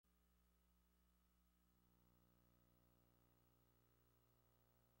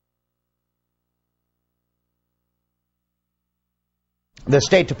The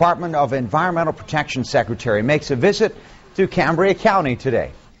State Department of Environmental Protection Secretary makes a visit to Cambria County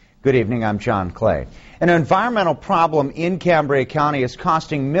today. Good evening, I'm John Clay. An environmental problem in Cambria County is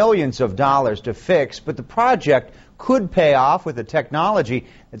costing millions of dollars to fix, but the project could pay off with a technology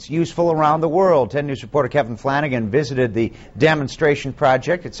that's useful around the world. 10 News reporter Kevin Flanagan visited the demonstration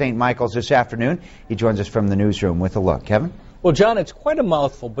project at St. Michael's this afternoon. He joins us from the newsroom with a look. Kevin? Well, John, it's quite a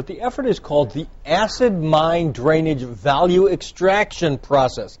mouthful, but the effort is called the Acid Mine Drainage Value Extraction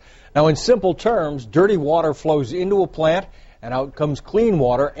Process. Now, in simple terms, dirty water flows into a plant, and out comes clean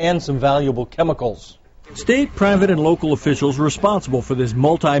water and some valuable chemicals. State, private, and local officials responsible for this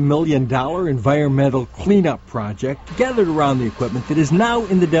multi-million-dollar environmental cleanup project gathered around the equipment that is now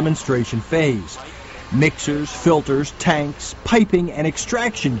in the demonstration phase. Mixers, filters, tanks, piping, and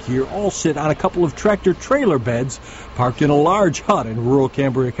extraction gear all sit on a couple of tractor-trailer beds parked in a large hut in rural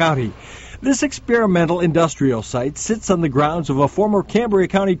Cambria County. This experimental industrial site sits on the grounds of a former Cambria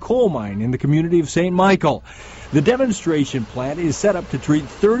County coal mine in the community of St. Michael. The demonstration plant is set up to treat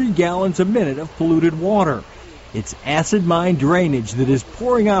 30 gallons a minute of polluted water. It's acid mine drainage that is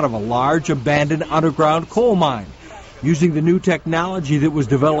pouring out of a large abandoned underground coal mine. Using the new technology that was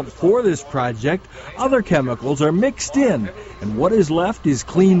developed for this project, other chemicals are mixed in, and what is left is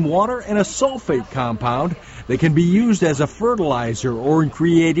clean water and a sulfate compound that can be used as a fertilizer or in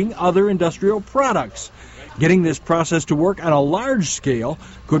creating other industrial products. Getting this process to work on a large scale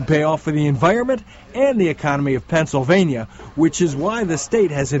could pay off for the environment and the economy of Pennsylvania, which is why the state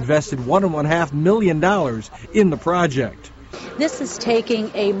has invested $1.5 million in the project. This is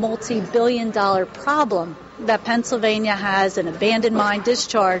taking a multi-billion-dollar problem that Pennsylvania has, an abandoned mine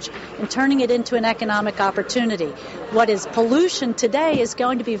discharge, and turning it into an economic opportunity. What is pollution today is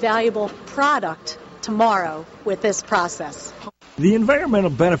going to be valuable product tomorrow with this process. The environmental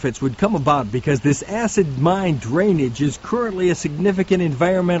benefits would come about because this acid mine drainage is currently a significant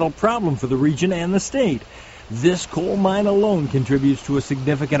environmental problem for the region and the state. This coal mine alone contributes to a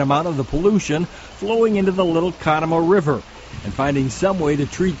significant amount of the pollution flowing into the Little Conemaugh River. And finding some way to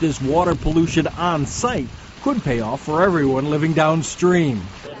treat this water pollution on site could pay off for everyone living downstream.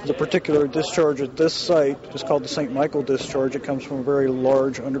 The particular discharge at this site is called the St. Michael discharge. It comes from a very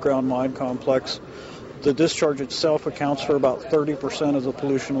large underground mine complex. The discharge itself accounts for about 30% of the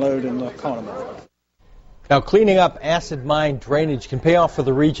pollution load in the Conemaugh. Now, cleaning up acid mine drainage can pay off for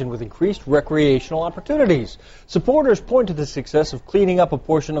the region with increased recreational opportunities. Supporters point to the success of cleaning up a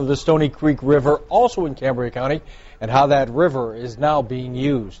portion of the Stony Creek River, also in Cambria County, and how that river is now being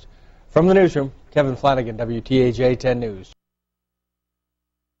used. From the newsroom, Kevin Flanagan, WTAJ 10 News.